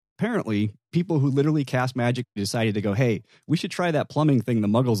Apparently, people who literally cast magic decided to go, hey, we should try that plumbing thing the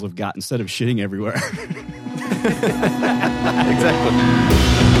muggles have got instead of shitting everywhere. Exactly.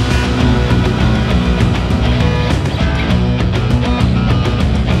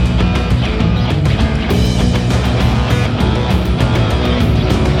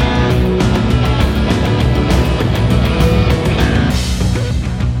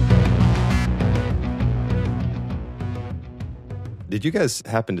 Did you guys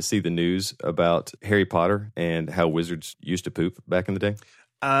happen to see the news about Harry Potter and how wizards used to poop back in the day?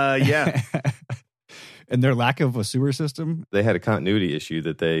 Yeah. And their lack of a sewer system? They had a continuity issue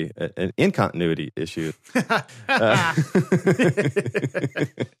an incontinuity issue.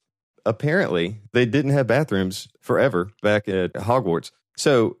 Apparently, they didn't have bathrooms forever back at Hogwarts.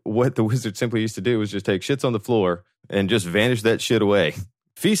 So what the wizard simply used to do was just take shits on the floor and just vanish that shit away.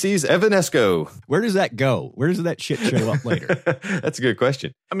 Feces Evanesco. Where does that go? Where does that shit show up later? That's a good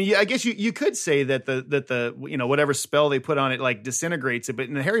question. I mean, I guess you could say that the whatever spell they put on it like disintegrates it, but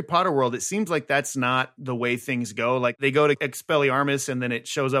in the Harry Potter world, it seems like that's not the way things go. Like they go to Expelliarmus and then it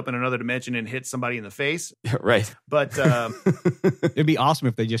shows up in another dimension and hits somebody in the face. Right. But it'd be awesome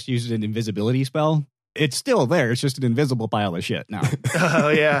if they just used an invisibility spell. It's still there. It's just an invisible pile of shit now. Oh,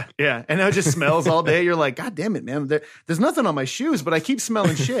 yeah. Yeah. And it just smells all day. You're like, God damn it, man. There's nothing on my shoes, but I keep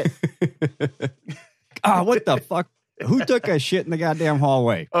smelling shit. Oh, what the fuck? Who took a shit in the goddamn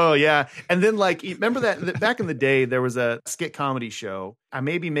hallway? Oh, yeah. And then, like, remember that back in the day, there was a skit comedy show. I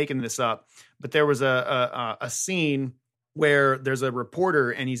may be making this up, but there was a scene where there's a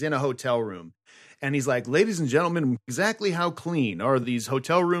reporter and he's in a hotel room. And he's like, ladies and gentlemen, exactly how clean are these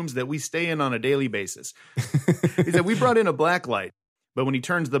hotel rooms that we stay in on a daily basis? He said, we brought in a black light. But when he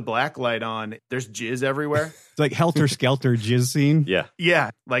turns the black light on, there's jizz everywhere. It's like helter-skelter jizz scene. Yeah. Yeah.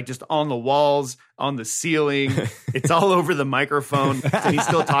 Like just on the walls, on the ceiling. It's all over the microphone. And he's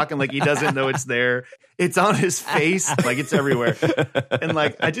still talking like he doesn't know it's there. It's on his face. Like it's everywhere. And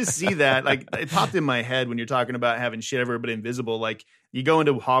like, I just see that. Like it popped in my head when you're talking about having shit everywhere but invisible. Like you go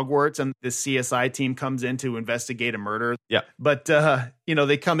into Hogwarts and the CSI team comes in to investigate a murder. Yeah. But,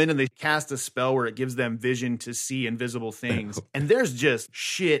 they come in and they cast a spell where it gives them vision to see invisible things. And there's just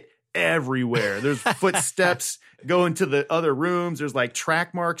shit everywhere. There's footsteps going to the other rooms. There's like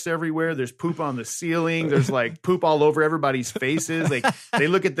track marks everywhere. There's poop on the ceiling. There's like poop all over everybody's faces. Like they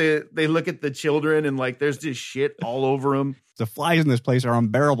look at the children and like there's just shit all over them. The flies in this place are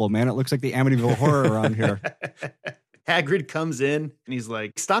unbearable, man. It looks like the Amityville Horror around here. Hagrid comes in and he's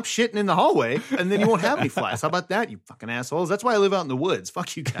like, stop shitting in the hallway and then you won't have any flies. How about that, you fucking assholes? That's why I live out in the woods.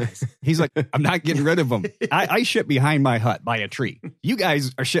 Fuck you guys. He's like, I'm not getting rid of them. I shit behind my hut by a tree. You guys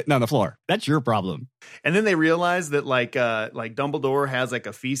are shitting on the floor. That's your problem. And then they realize that like Dumbledore has like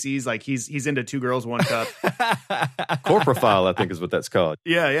a feces, like he's into 2 girls, 1 cup. Corporal, I think is what that's called.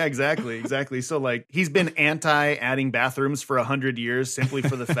 Yeah, exactly. So like he's been anti adding bathrooms for 100 years simply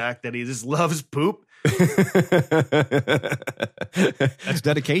for the fact that he just loves poop. That's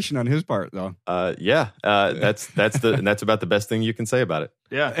dedication on his part, though. That's about the best thing you can say about it.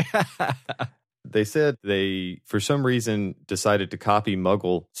 Yeah. They said they, for some reason, decided to copy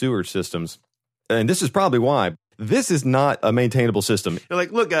Muggle sewer systems. And this is probably why. This is not a maintainable system. They're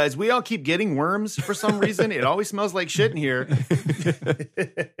like, look, guys, we all keep getting worms for some reason. It always smells like shit in here.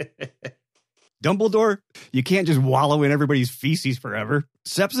 Dumbledore, you can't just wallow in everybody's feces forever.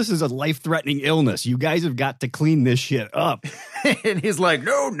 Sepsis is a life-threatening illness. You guys have got to clean this shit up. And he's like,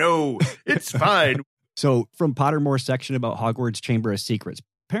 no, it's fine. So from Pottermore's section about Hogwarts Chamber of Secrets,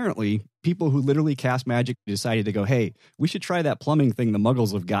 apparently people who literally cast magic decided to go, hey, we should try that plumbing thing the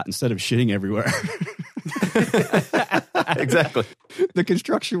muggles have got instead of shitting everywhere. Exactly. The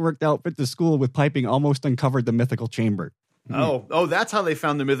construction work outfit the school with piping almost uncovered the mythical chamber. Oh, that's how they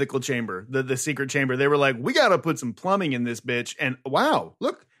found the mythical chamber, the secret chamber. They were like, we got to put some plumbing in this bitch. And wow,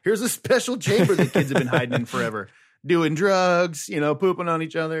 look, here's a special chamber that kids have been hiding in forever. Doing drugs, pooping on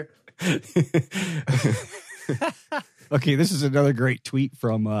each other. Okay, this is another great tweet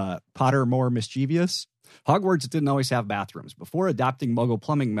from Pottermore Mischievous. Hogwarts didn't always have bathrooms. Before adopting Muggle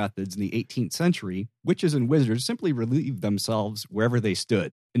plumbing methods in the 18th century, witches and wizards simply relieved themselves wherever they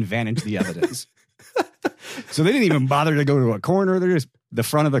stood and vanishing the evidence. So they didn't even bother to go to a corner. They're just the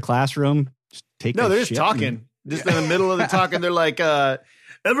front of the classroom. They're just talking. Just in the middle of the talking, they're like,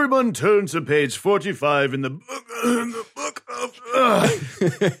 everyone turn to page 45 in the book of...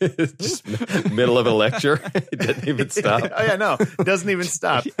 Just middle of a lecture. It doesn't even stop. Oh, yeah, no. It doesn't even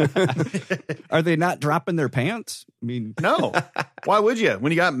stop. Are they not dropping their pants? I mean... No. Why would you?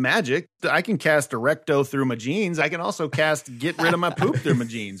 When you got magic, I can cast Erecto through my jeans. I can also cast Get Rid of My Poop through my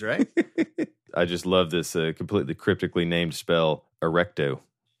jeans, right? I just love this completely cryptically named spell, Erecto.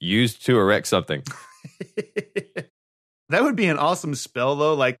 used to erect something. That would be an awesome spell,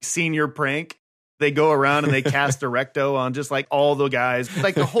 though, like senior prank. They go around and they cast Erecto on just like all the guys.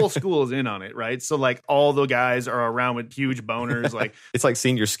 Like the whole school is in on it, right? So like all the guys are around with huge boners. Like It's like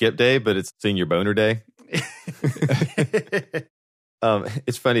senior skip day, but it's senior boner day.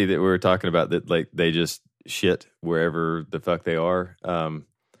 It's funny that we were talking about that, like they just shit wherever the fuck they are.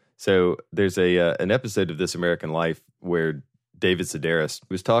 So there's an episode of This American Life where David Sedaris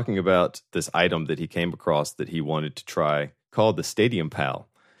was talking about this item that he came across that he wanted to try called the Stadium Pal.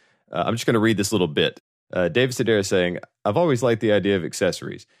 I'm just going to read this little bit. David Sedaris saying, I've always liked the idea of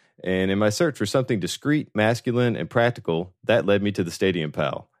accessories. And in my search for something discreet, masculine, and practical, that led me to the Stadium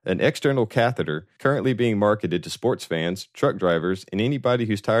Pal, an external catheter currently being marketed to sports fans, truck drivers, and anybody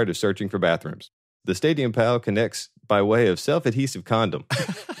who's tired of searching for bathrooms. The Stadium Pal connects by way of self-adhesive condom,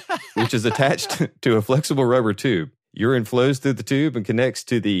 which is attached to a flexible rubber tube. Urine flows through the tube and connects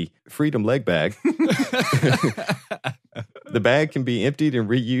to the Freedom leg bag. The bag can be emptied and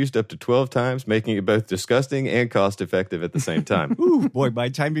reused up to 12 times, making it both disgusting and cost-effective at the same time. Ooh, boy, by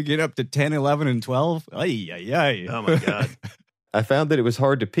the time you get up to 10, 11, and 12, ay. Oh, my God. I found that it was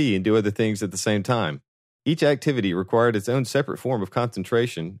hard to pee and do other things at the same time. Each activity required its own separate form of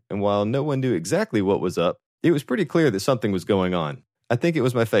concentration, and while no one knew exactly what was up, it was pretty clear that something was going on. I think it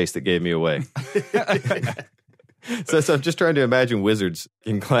was my face that gave me away. So I'm just trying to imagine wizards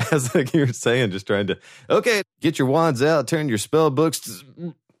in class, like you were saying, just trying to, okay, get your wands out, turn your spell books.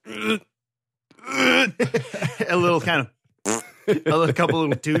 A little kind of, a couple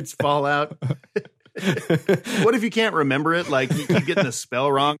little toots fall out. What if you can't remember it? Like you get the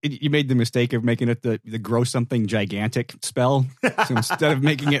spell wrong. You made the mistake of making it the grow something gigantic spell. So instead of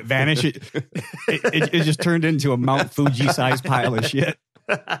making it vanish, it just turned into a Mount Fuji sized pile of shit.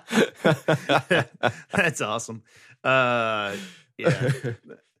 That's awesome. Yeah.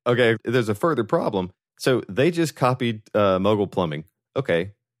 Okay, there's a further problem. So they just copied Mogul Plumbing.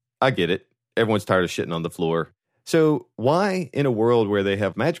 Okay, I get it. Everyone's tired of shitting on the floor. So why, in a world where they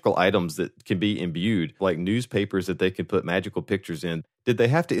have magical items that can be imbued, like newspapers that they can put magical pictures in, did they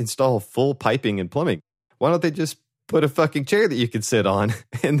have to install full piping and plumbing? Why don't they just put a fucking chair that you can sit on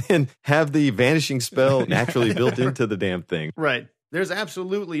and then have the vanishing spell naturally built into the damn thing? Right. There's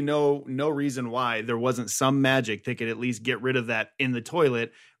absolutely no reason why there wasn't some magic that could at least get rid of that in the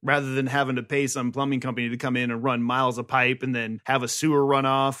toilet rather than having to pay some plumbing company to come in and run miles of pipe and then have a sewer run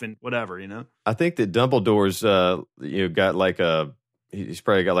off and whatever, you know? I think that Dumbledore's got like he's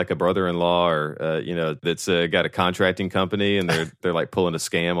probably got like a brother-in-law or that's got a contracting company and they're like pulling a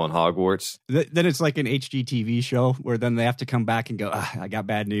scam on Hogwarts. Then it's like an HGTV show where then they have to come back and go, I got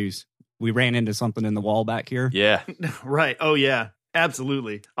bad news. We ran into something in the wall back here. Yeah. Right. Oh, yeah.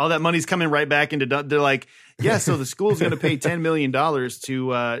 Absolutely. All that money's coming right back into, they're like, yeah, so the school's going to pay $10 million to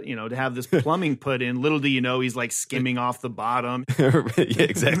have this plumbing put in. Little do you know, he's like skimming off the bottom. Yeah,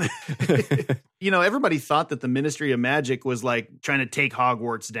 exactly. Everybody thought that the Ministry of Magic was like trying to take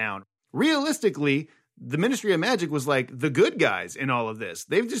Hogwarts down. Realistically, the Ministry of Magic was like the good guys in all of this.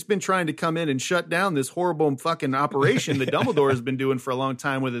 They've just been trying to come in and shut down this horrible fucking operation that Dumbledore has been doing for a long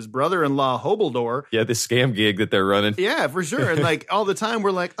time with his brother-in-law, Hobbledore. Yeah, this scam gig that they're running. Yeah, for sure. And like all the time we're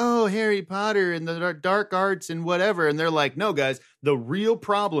like, oh, Harry Potter and the dark arts and whatever. And they're like, no, guys, the real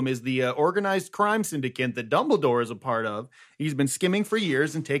problem is the organized crime syndicate that Dumbledore is a part of. He's been skimming for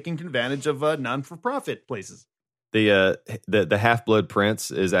years and taking advantage of non-for-profit places. The Half-Blood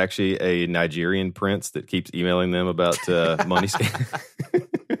Prince is actually a Nigerian prince that keeps emailing them about money scam.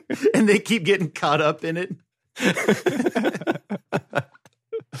 And they keep getting caught up in it.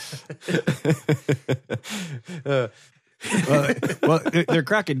 Well, they're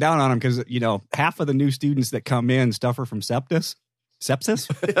cracking down on them because, half of the new students that come in suffer from sepsis.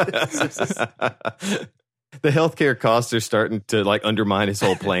 The healthcare costs are starting to like undermine his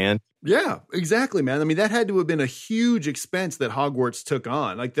whole plan. Yeah, exactly, man. I mean, that had to have been a huge expense that Hogwarts took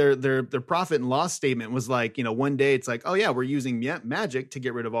on. Like their profit and loss statement was like, one day it's like, oh yeah, we're using magic to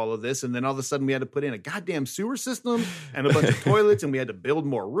get rid of all of this. And then all of a sudden we had to put in a goddamn sewer system and a bunch of toilets and we had to build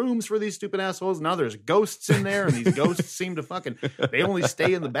more rooms for these stupid assholes. Now there's ghosts in there and these ghosts seem to they only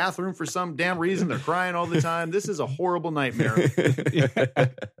stay in the bathroom for some damn reason. They're crying all the time. This is a horrible nightmare.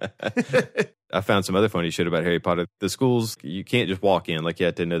 I found some other funny shit about Harry Potter. The schools, you can't just walk in, like you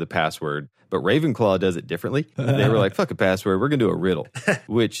have to know the password. But Ravenclaw does it differently. They were like, fuck a password, we're going to do a riddle,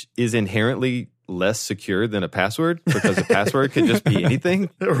 which is inherently less secure than a password because a password could just be anything.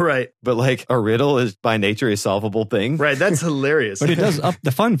 Right. But like a riddle is by nature a solvable thing. Right. That's hilarious. But it does up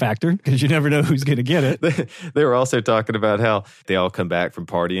the fun factor because you never know who's going to get it. They were also talking about how they all come back from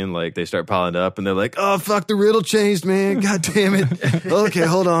partying, like they start piling up and they're like, oh, fuck, the riddle changed, man. God damn it. Okay,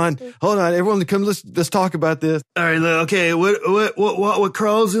 hold on. Everyone come, let's talk about this. All right. Okay. What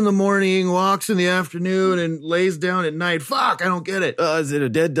crawls in the morning, walks in the afternoon, and lays down at night? Fuck, I don't get it. Is it a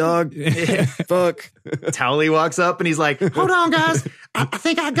dead dog? Fuck. Towley walks up and he's like, hold on, guys. I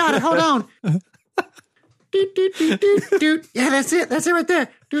think I got it. Hold on. Doot, doot, doot, doot, doot. Yeah, that's it. That's it right there.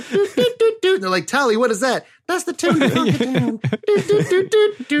 Doot, doot, doot, doot, doot. And they're like, Towley, what is that? That's the tune. Doot, doot, doot,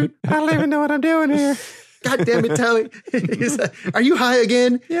 doot, doot. I don't even know what I'm doing here. God damn it, Towley. He's like, are you high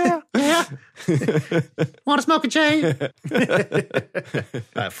again? Yeah. Want to smoke a J?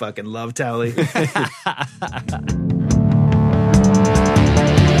 I fucking love Towley.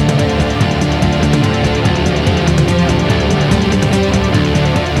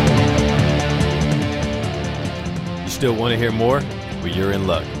 Still want to hear more? Well, you're in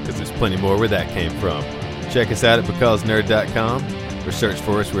luck, because there's plenty more where that came from. Check us out at becausnerd.com or search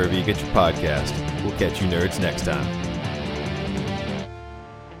for us wherever you get your podcast. We'll catch you nerds next time.